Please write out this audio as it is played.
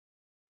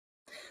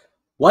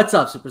What's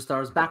up,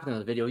 superstars? Back with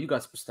another video. You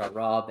got Superstar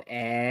Rob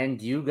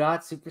and you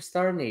got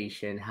Superstar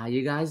Nation. How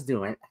you guys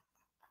doing?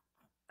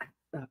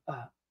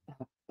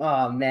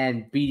 Oh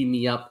man, beating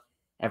me up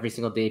every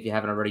single day. If you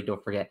haven't already,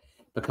 don't forget,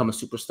 become a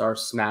superstar,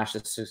 smash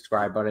the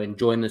subscribe button, and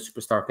join the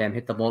Superstar fam.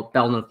 Hit the bell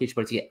notification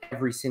button to get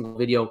every single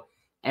video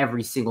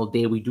every single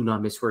day. We do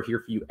not miss. We're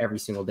here for you every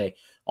single day.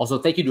 Also,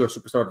 thank you to our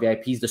Superstar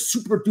VIPs. The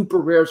super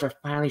duper rares are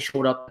finally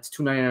showed up. It's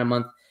 $2.99 a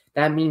month.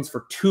 That means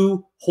for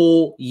 2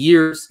 whole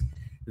years,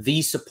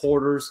 these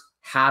supporters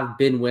have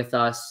been with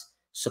us,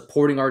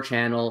 supporting our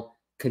channel,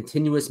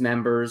 continuous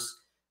members,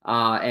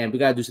 and we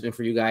got to do something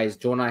for you guys.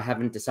 Joe and I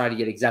haven't decided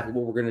yet exactly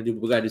what we're going to do,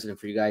 but we got to do something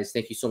for you guys.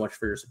 Thank you so much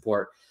for your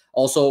support.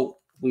 Also,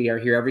 we are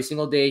here every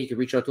single day. You can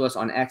reach out to us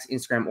on X,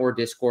 Instagram, or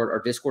Discord.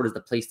 Our Discord is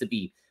the place to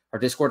be. Our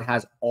Discord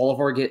has all of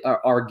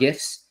our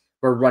gifts.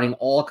 We're running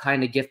all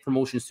kind of gift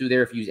promotions through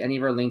there. If you use any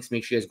of our links,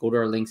 make sure you guys go to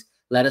our links.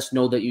 Let us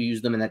know that you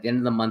use them, and at the end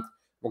of the month,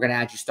 we're going to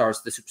add you stars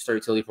to the Superstar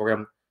Utility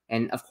Program.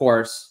 And, of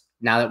course,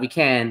 now that we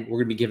can, we're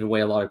going to be giving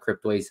away a lot of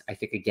Cryptoys, I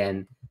think,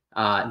 again,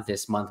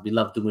 this month. We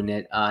love doing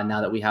it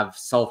now that we have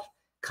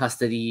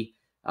self-custody,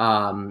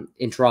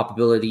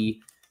 interoperability.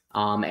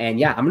 And,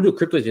 yeah, I'm going to do a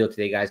Cryptoys video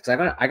today, guys,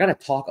 because I got to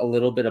talk a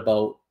little bit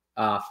about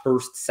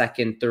first,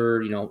 second,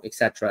 third,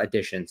 etc.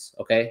 editions,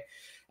 okay?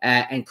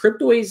 And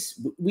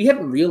Cryptoys, we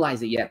haven't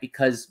realized it yet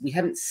because we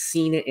haven't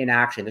seen it in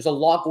action. There's a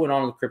lot going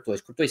on with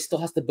Cryptoys. Cryptoys still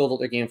has to build out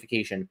their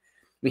gamification.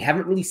 We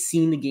haven't really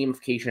seen the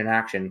gamification in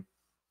action.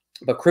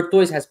 But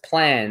Cryptoys has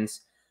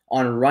plans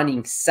on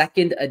running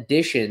second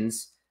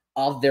editions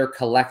of their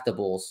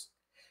collectibles.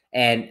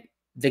 And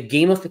the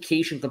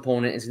gamification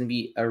component is going to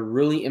be a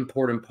really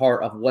important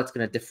part of what's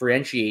going to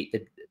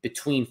differentiate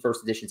between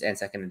first editions and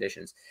second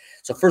editions.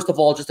 So first of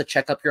all, just a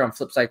check up here on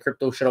Flipside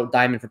Crypto. Shout out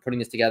Diamond for putting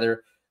this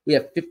together. We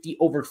have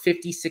over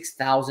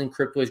 56,000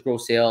 Cryptoys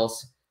gross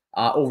sales,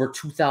 over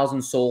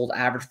 2,000 sold,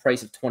 average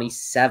price of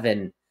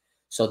 27.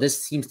 So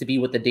this seems to be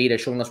what the data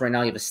is showing us right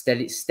now. You have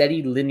a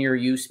steady linear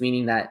use,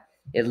 meaning that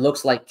it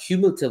looks like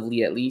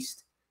cumulatively, at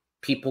least,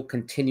 people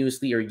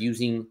continuously are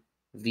using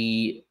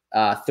the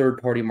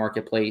third-party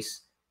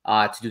marketplace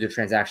to do their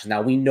transactions.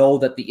 Now, we know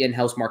that the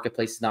in-house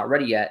marketplace is not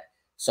ready yet.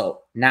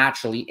 So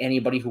naturally,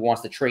 anybody who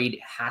wants to trade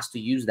has to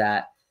use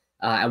that.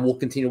 And we'll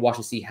continue to watch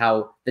and see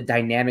how the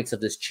dynamics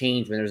of this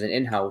change when there's an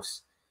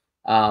in-house.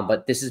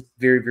 But this is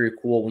very, very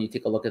cool when you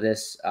take a look at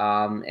this.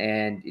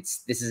 And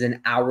this is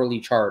an hourly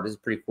chart. This is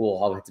pretty cool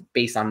how it's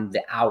based on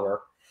the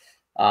hour.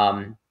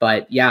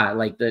 But yeah,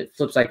 like the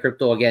Flipside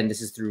Crypto, again,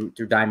 this is through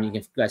Diamond.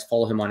 You guys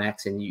follow him on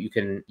X, and you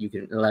can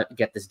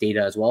get this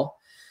data as well.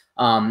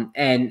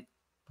 And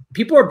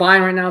people are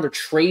buying right now. They're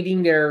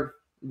trading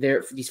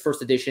these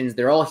first editions.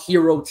 They're all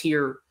hero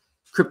tier.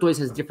 Cryptoys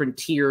has different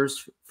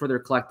tiers for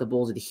their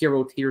collectibles. The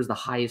hero tier is the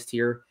highest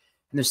tier,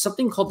 and there's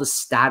something called the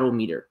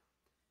statometer.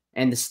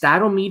 And the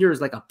statometer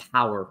is like a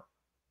power.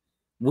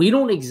 We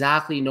don't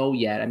exactly know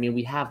yet. I mean,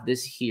 we have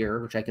this here,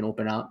 which I can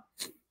open up.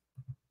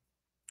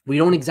 We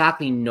don't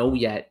exactly know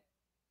yet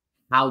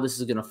how this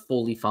is going to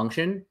fully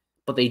function,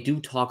 but they do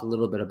talk a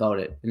little bit about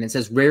it. And it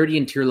says rarity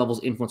and tier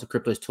levels influence a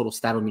Crypto's total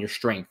statometer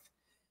strength.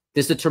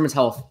 This determines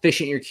how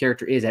efficient your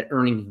character is at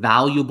earning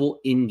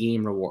valuable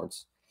in-game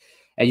rewards.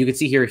 And you can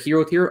see here,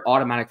 hero tier,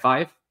 automatic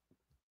 5.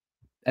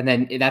 And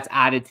then that's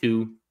added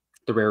to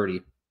the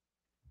rarity.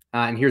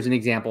 And here's an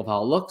example of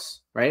how it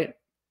looks, right?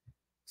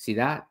 See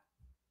that?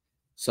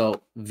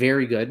 So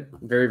very good.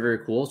 Very, very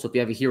cool. So if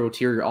you have a hero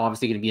tier, you're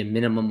obviously going to be a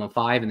minimum of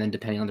 5. And then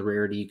depending on the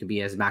rarity, you can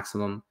be as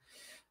maximum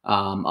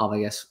of, I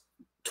guess,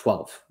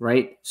 12,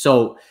 right?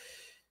 So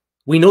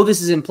we know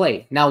this is in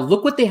play. Now,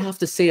 look what they have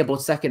to say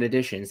about second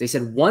editions. They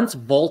said once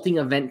vaulting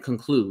event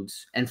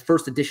concludes and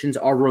first editions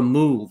are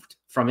removed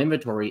from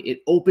inventory, it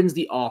opens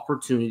the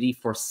opportunity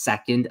for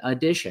second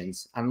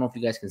editions. I don't know if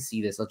you guys can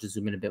see this. Let's just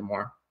zoom in a bit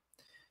more.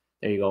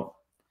 There you go.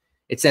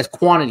 It says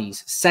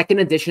quantities. Second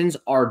editions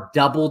are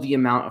double the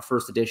amount of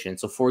first edition.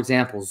 So, for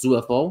example,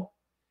 ZUFO,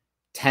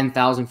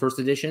 10,000 first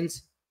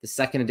editions. The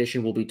second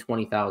edition will be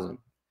 20,000.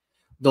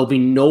 There'll be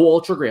no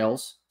Ultra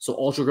Grails. So,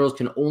 Ultra Grails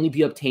can only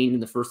be obtained in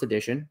the first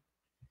edition.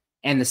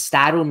 And the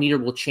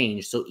statometer will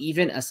change. So,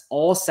 even as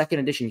all second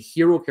edition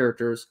hero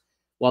characters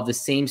will have the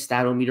same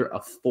statometer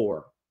of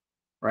 4.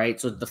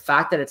 Right? So, the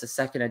fact that it's a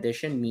second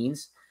edition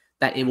means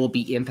that it will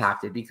be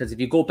impacted. Because if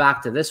you go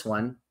back to this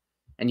one,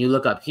 and you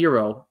look up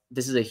hero,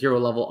 this is a hero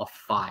level of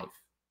 5.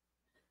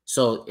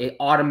 So it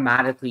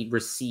automatically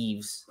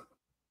receives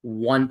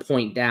 1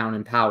 point down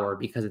in power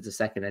because it's a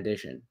second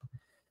edition.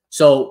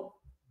 So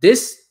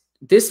this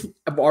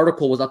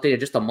article was updated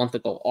just a month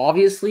ago.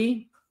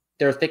 Obviously,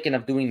 they're thinking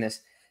of doing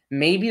this.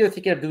 Maybe they're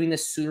thinking of doing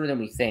this sooner than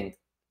we think.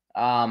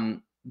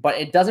 But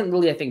it doesn't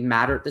really, I think,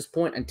 matter at this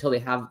point until they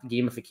have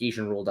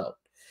gamification rolled out.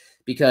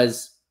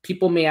 Because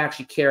people may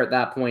actually care at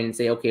that point and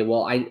say, okay,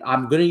 well,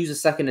 I'm going to use a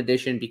second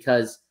edition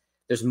because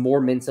there's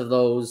more mints of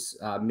those.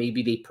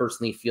 Maybe they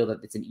personally feel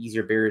that it's an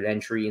easier barrier to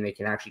entry and they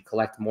can actually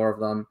collect more of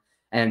them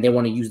and they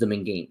want to use them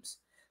in games.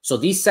 So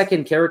these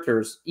second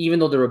characters, even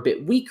though they're a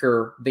bit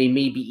weaker, they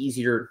may be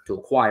easier to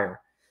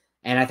acquire.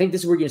 And I think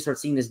this is where you're going to start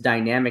seeing this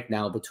dynamic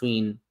now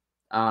between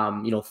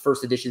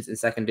first editions and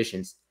second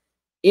editions.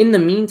 In the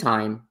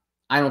meantime,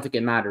 I don't think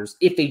it matters.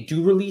 If they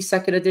do release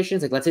second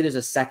editions, like let's say there's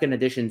a second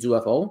edition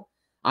UFO,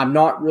 I'm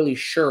not really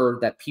sure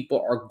that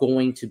people are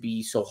going to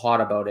be so hot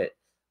about it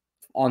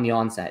on the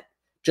onset,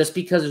 just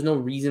because there's no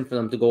reason for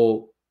them to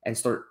go and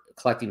start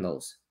collecting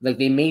those. Like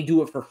they may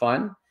do it for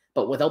fun,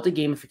 but without the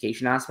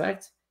gamification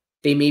aspect,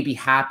 they may be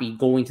happy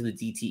going to the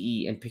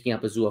DTE and picking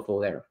up a UFO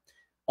there.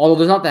 Although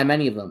there's not that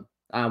many of them.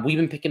 We've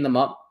been picking them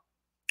up,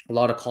 a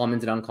lot of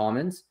commons and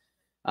uncommons.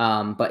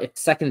 But if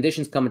second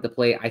editions come into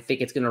play, I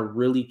think it's going to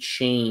really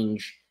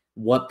change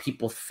what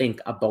people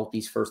think about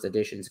these first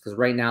editions, because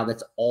right now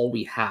that's all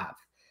we have.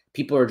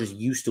 People are just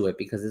used to it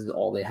because this is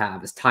all they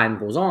have. As time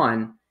goes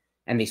on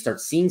and they start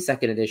seeing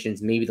second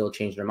editions, maybe they'll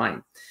change their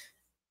mind.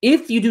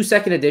 If you do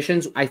second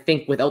editions, I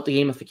think without the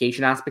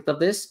gamification aspect of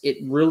this, it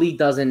really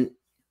doesn't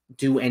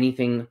do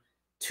anything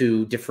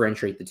to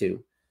differentiate the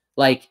two.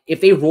 Like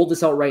if they roll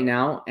this out right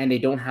now and they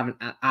don't have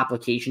an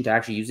application to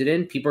actually use it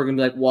in, people are going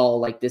to be like, well,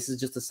 like this is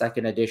just a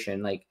second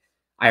edition. Like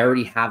I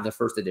already have the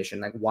first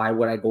edition. Like why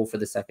would I go for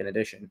the second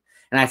edition?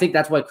 And I think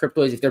that's why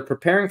Cryptoys, if they're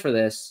preparing for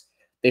this,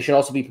 they should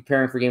also be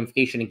preparing for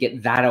gamification and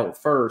get that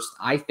out first,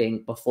 I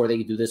think, before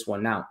they do this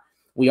one. Now,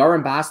 we are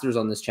ambassadors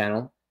on this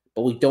channel,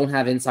 but we don't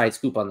have inside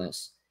scoop on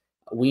this.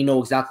 We know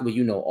exactly what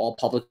you know, all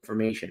public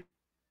information.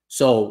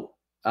 So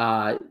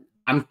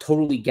I'm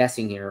totally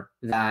guessing here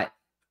that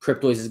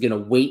Cryptoys is going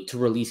to wait to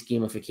release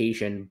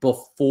gamification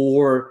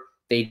before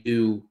they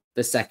do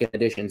the second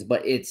editions.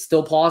 But it's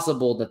still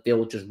possible that they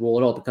will just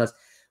roll it out, because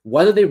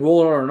whether they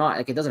roll it out or not,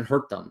 like it doesn't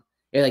hurt them.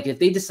 Like if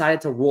they decided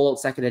to roll out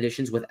second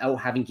editions without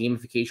having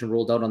gamification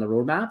rolled out on the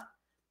roadmap,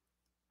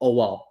 oh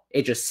well,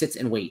 it just sits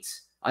and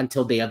waits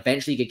until they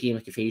eventually get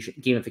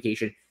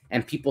gamification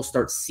and people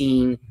start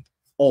seeing,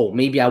 oh,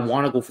 maybe I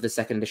want to go for the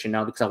second edition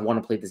now because I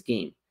want to play this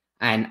game.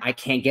 And I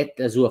can't get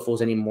the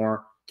UFOs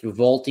anymore through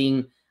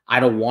vaulting. I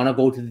don't want to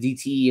go to the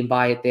DTE and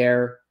buy it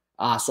there.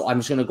 So I'm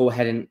just going to go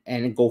ahead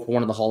and go for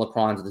one of the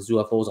holocrons of the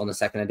UFOs on the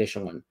second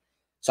edition one.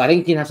 So I think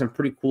you can have some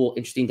pretty cool,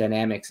 interesting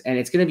dynamics, and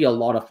it's going to be a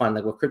lot of fun.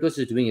 Like what Cryptoys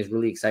is doing is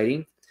really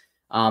exciting.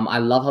 I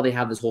love how they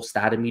have this whole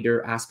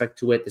statometer aspect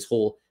to it, this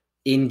whole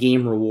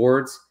in-game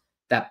rewards,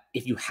 that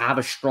if you have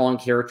a strong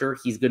character,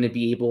 he's going to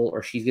be able,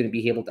 or she's going to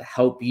be able to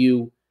help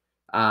you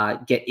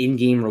get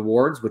in-game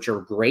rewards, which are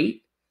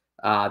great.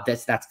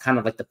 That's kind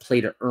of like the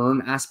play to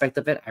earn aspect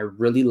of it. I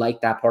really like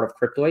that part of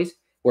Cryptoys,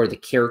 where the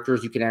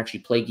characters, you can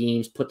actually play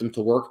games, put them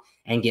to work,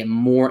 and get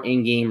more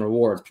in-game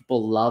rewards.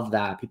 People love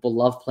that. People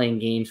love playing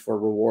games for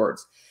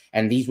rewards.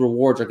 And these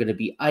rewards are going to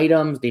be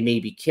items. They may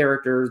be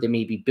characters. They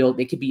may be built.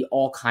 They could be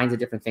all kinds of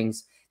different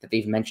things that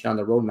they've mentioned on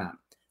the roadmap,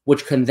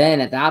 which can then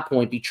at that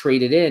point be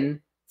traded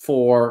in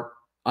for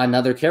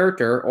another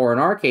character, or in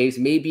our case,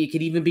 maybe it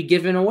could even be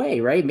given away,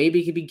 right?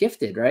 Maybe it could be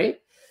gifted, right?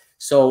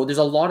 So there's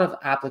a lot of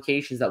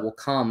applications that will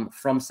come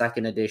from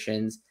second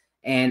editions,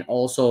 and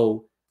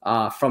also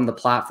from the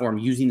platform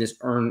using this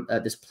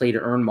this play to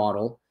earn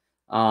model.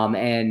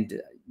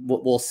 And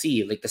we'll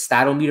see. Like the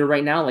statometer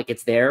right now, like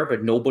it's there,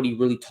 but nobody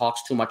really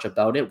talks too much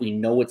about it. We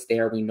know it's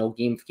there. We know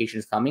gamification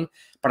is coming.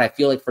 But I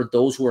feel like for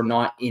those who are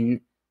not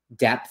in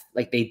depth,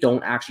 like they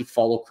don't actually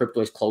follow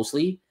Cryptoys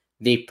closely,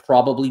 they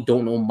probably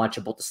don't know much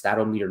about the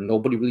statometer.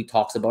 Nobody really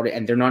talks about it,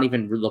 and they're not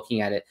even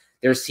looking at it.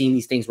 They're seeing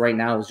these things right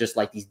now as just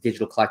like these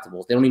digital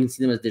collectibles. They don't even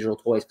see them as digital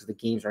toys because the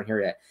games aren't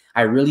here yet.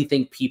 I really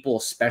think people,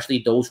 especially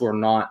those who are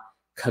not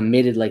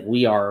committed like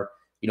we are,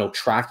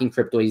 tracking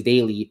Cryptoys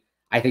daily,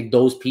 I think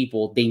those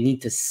people, they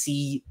need to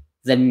see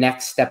the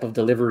next step of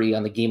delivery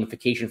on the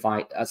gamification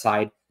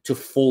side to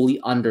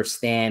fully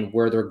understand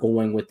where they're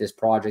going with this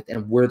project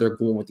and where they're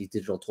going with these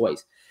digital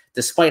toys.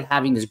 Despite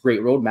having this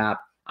great roadmap,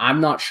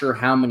 I'm not sure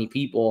how many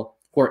people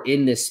who are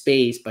in this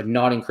space but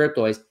not in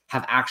Cryptoys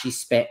have actually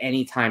spent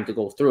any time to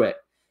go through it.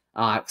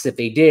 Because if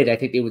they did, I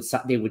think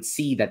they would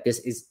see that this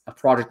is a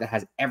project that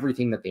has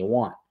everything that they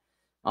want.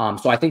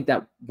 So I think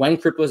that when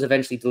Cryptoys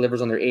eventually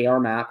delivers on their AR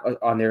map,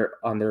 on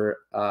their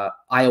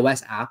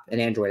iOS app and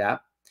Android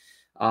app,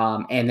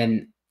 and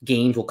then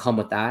games will come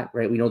with that,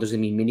 right? We know there's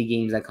going to be mini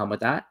games that come with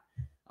that,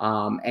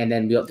 and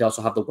then they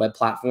also have the web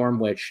platform,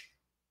 which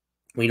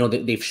we know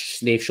that they've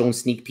shown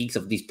sneak peeks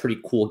of these pretty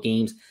cool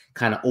games,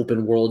 kind of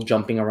open world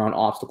jumping around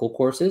obstacle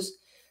courses.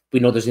 We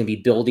know there's going to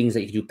be buildings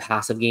that you can do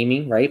passive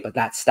gaming, right? But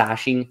that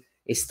stashing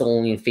is still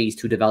only in phase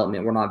 2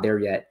 development. We're not there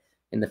yet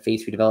in the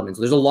phase 3 development.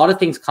 So there's a lot of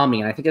things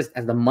coming. And I think as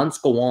the months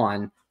go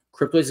on,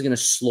 Cryptoys is going to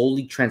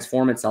slowly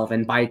transform itself.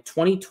 And by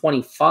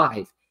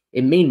 2025,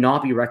 it may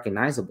not be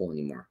recognizable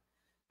anymore,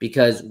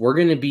 because we're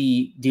going to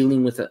be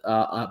dealing with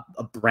a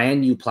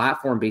brand new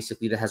platform,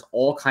 basically, that has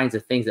all kinds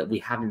of things that we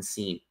haven't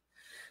seen.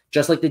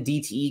 Just like the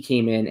DTE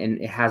came in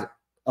and it has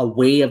a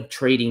way of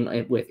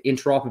trading with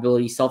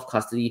interoperability,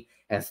 self-custody,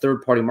 and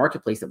third-party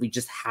marketplace that we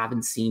just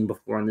haven't seen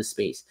before in this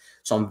space.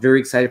 So I'm very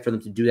excited for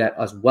them to do that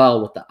as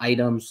well with the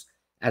items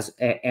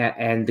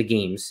and the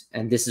games.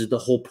 And this is the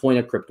whole point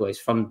of Cryptoys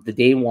from the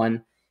day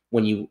one.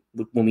 When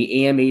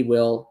we AMA'd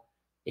Will,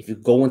 if you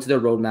go into their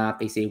roadmap,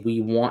 they say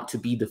we want to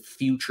be the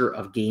future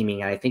of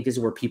gaming. And I think this is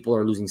where people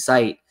are losing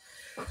sight.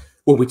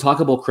 when we talk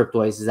about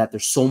Cryptoys is that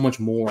there's so much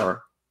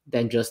more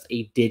than just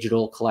a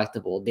digital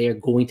collectible. They are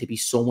going to be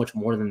so much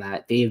more than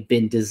that. They have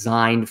been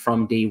designed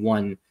from day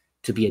one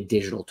to be a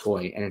digital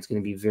toy, and it's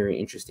going to be very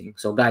interesting.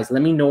 So, guys,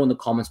 let me know in the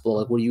comments below,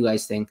 like, what do you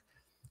guys think?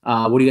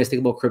 What do you guys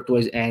think about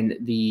Cryptoys and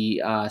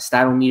the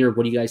Statometer?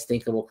 What do you guys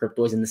think about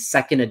Cryptoys and the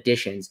second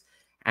editions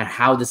and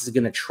how this is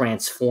going to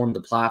transform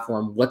the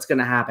platform? What's going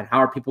to happen? How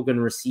are people going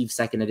to receive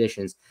second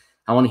editions?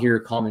 I want to hear your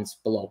comments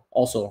below.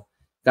 Also,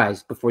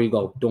 guys, before you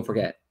go, don't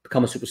forget,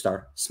 become a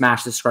superstar.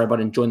 Smash the subscribe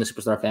button, join the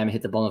superstar family,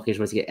 hit the bell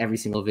notification to get every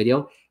single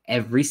video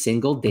every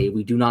single day.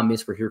 We do not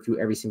miss. We're here for you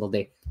every single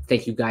day.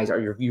 Thank you, guys.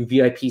 You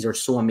VIPs are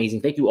so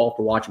amazing. Thank you all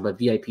for watching, but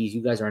VIPs,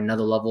 you guys are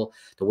another level.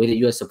 The way that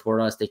you guys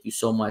support us, thank you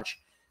so much.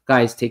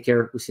 Guys, take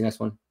care. We'll see you next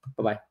one.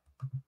 Bye-bye.